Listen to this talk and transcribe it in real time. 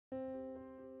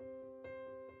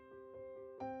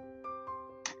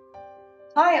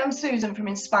Hi, I'm Susan from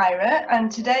Inspira,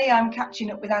 and today I'm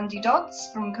catching up with Andy Dodds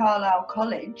from Carlisle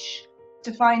College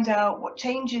to find out what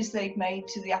changes they've made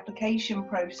to the application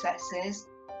processes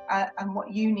and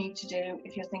what you need to do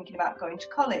if you're thinking about going to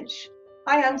college.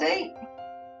 Hi, Andy.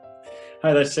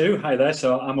 Hi there, Sue. Hi there.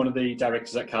 So I'm one of the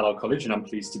directors at Carlisle College, and I'm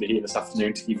pleased to be here this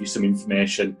afternoon to give you some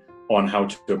information on how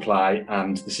to apply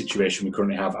and the situation we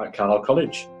currently have at Carlisle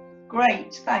College.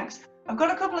 Great, thanks. I've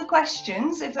got a couple of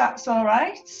questions, if that's all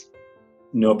right.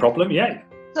 No problem, yeah.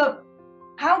 So,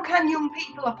 how can young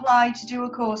people apply to do a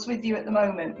course with you at the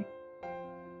moment?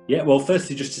 Yeah, well,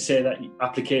 firstly, just to say that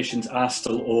applications are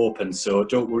still open, so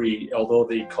don't worry. Although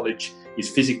the college is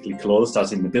physically closed,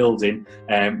 as in the building,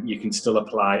 you can still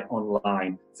apply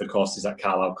online for courses at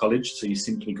Carlisle College. So you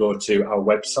simply go to our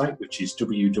website, which is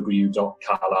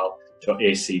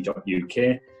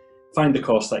www.carlisle.ac.uk, find the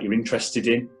course that you're interested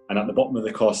in, and at the bottom of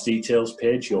the course details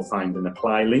page, you'll find an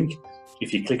apply link.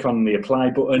 If you click on the apply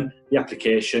button, the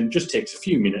application just takes a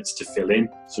few minutes to fill in,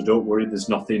 so don't worry, there's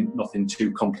nothing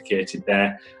too complicated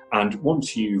there. And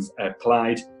once you've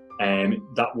applied,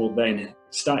 that will then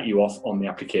start you off on the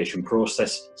application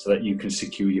process so that you can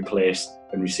secure your place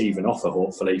and receive an offer,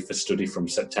 hopefully, for study from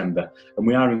September. And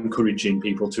we are encouraging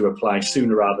people to apply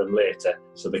sooner rather than later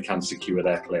so they can secure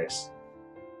their place.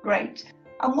 Great.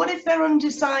 And what if they're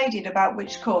undecided about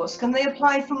which course? Can they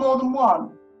apply for more than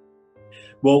one?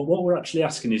 Well, what we're actually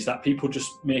asking is that people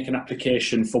just make an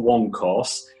application for one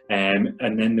course, and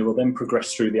then they will then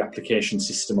progress through the application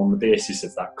system on the basis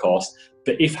of that course.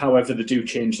 But if, however, they do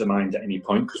change their mind at any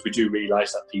point, because we do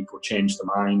realise that people change their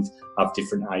mind, have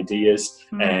different ideas,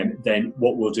 then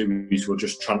what we'll do is we'll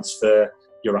just transfer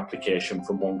your application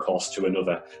from one course to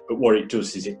another. But what it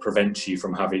does is it prevents you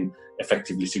from having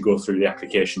effectively to go through the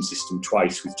application system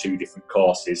twice with two different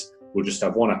courses. We'll just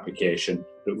have one application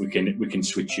that we can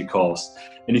switch your course.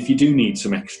 And if you do need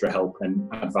some extra help and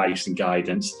advice and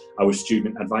guidance, our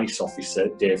student advice officer,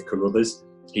 Dave Carruthers,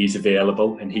 he's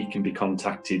available and he can be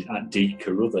contacted at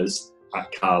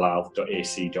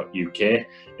dcarruthers@carlisle.ac.uk.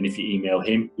 And if you email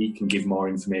him, he can give more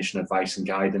information, advice and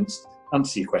guidance,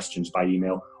 answer your questions by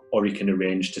email, or he can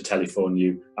arrange to telephone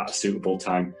you at a suitable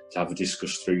time to have a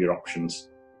discuss through your options.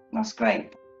 That's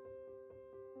great.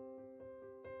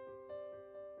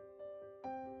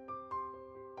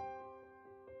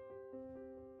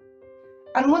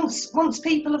 And once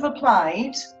people have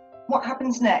applied, what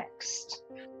happens next?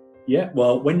 Yeah,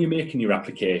 well, when you're making your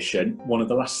application, one of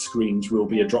the last screens will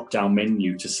be a drop-down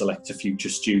menu to select a future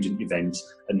student event,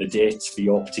 and the dates for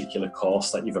your particular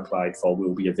course that you've applied for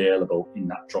will be available in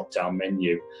that drop-down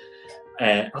menu.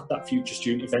 At that future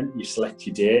student event, you select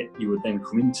your date, you would then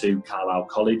come into Carlisle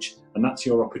College, and that's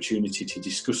your opportunity to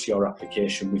discuss your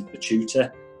application with the tutor,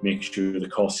 make sure the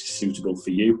course is suitable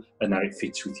for you and that it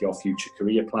fits with your future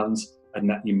career plans, and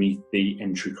that you meet the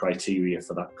entry criteria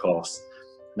for that course.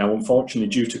 Now, unfortunately,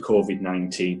 due to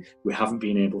COVID-19, we haven't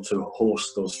been able to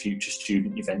host those future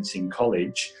student events in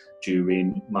college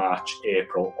during March,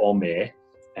 April or May.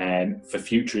 For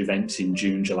future events in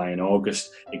June, July and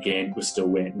August, again, we're still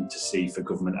waiting to see for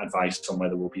government advice on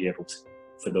whether we'll be able to,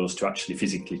 for those to actually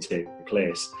physically take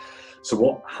place. So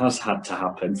what has had to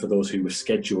happen for those who were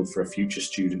scheduled for a future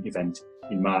student event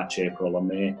in March, April or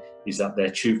May is that their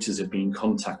tutors have been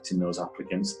contacting those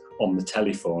applicants on the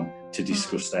telephone to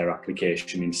discuss their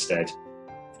application instead.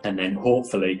 And then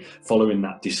hopefully following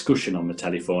that discussion on the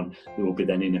telephone, they will be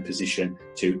then in a position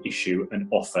to issue an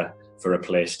offer for a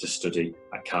place to study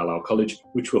at Carlisle College,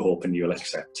 which we're hoping you'll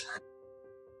accept.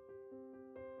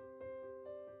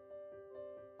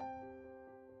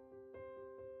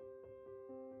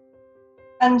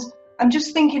 And I'm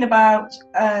just thinking about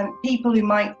people who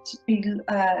might be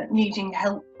needing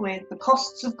help with the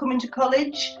costs of coming to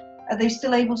college. Are they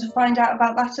still able to find out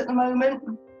about that at the moment?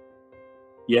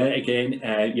 Yeah, again,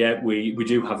 we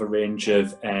do have a range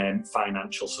of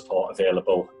financial support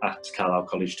available at Carlisle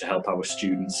College to help our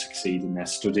students succeed in their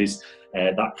studies.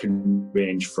 That can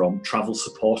range from travel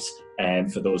support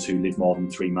for those who live more than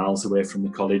 3 miles away from the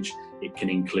college. It can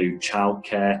include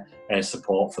childcare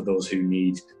support for those who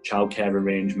need childcare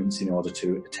arrangements in order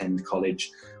to attend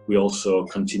college. We also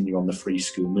continue on the free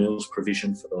school meals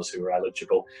provision for those who are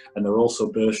eligible, and there are also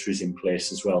bursaries in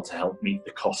place as well to help meet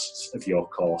the costs of your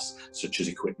course, such as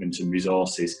equipment and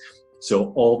resources.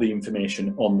 So all the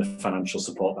information on the financial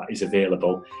support that is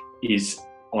available is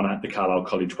on at the Carlisle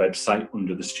College website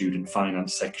under the student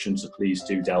finance section, so please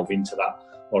do delve into that.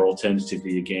 Or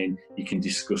alternatively, again, you can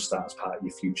discuss that as part of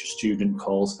your future student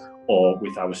calls or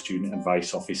with our student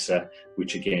advice officer,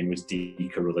 which again was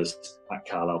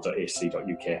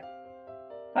dcarruthers@carlisle.ac.uk.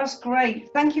 That's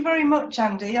great. Thank you very much,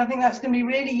 Andy. I think that's going to be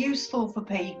really useful for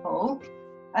people.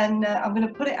 and I'm going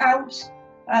to put it out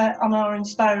on our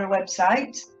Inspira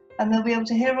website, and they'll be able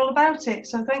to hear all about it.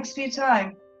 So thanks for your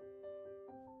time.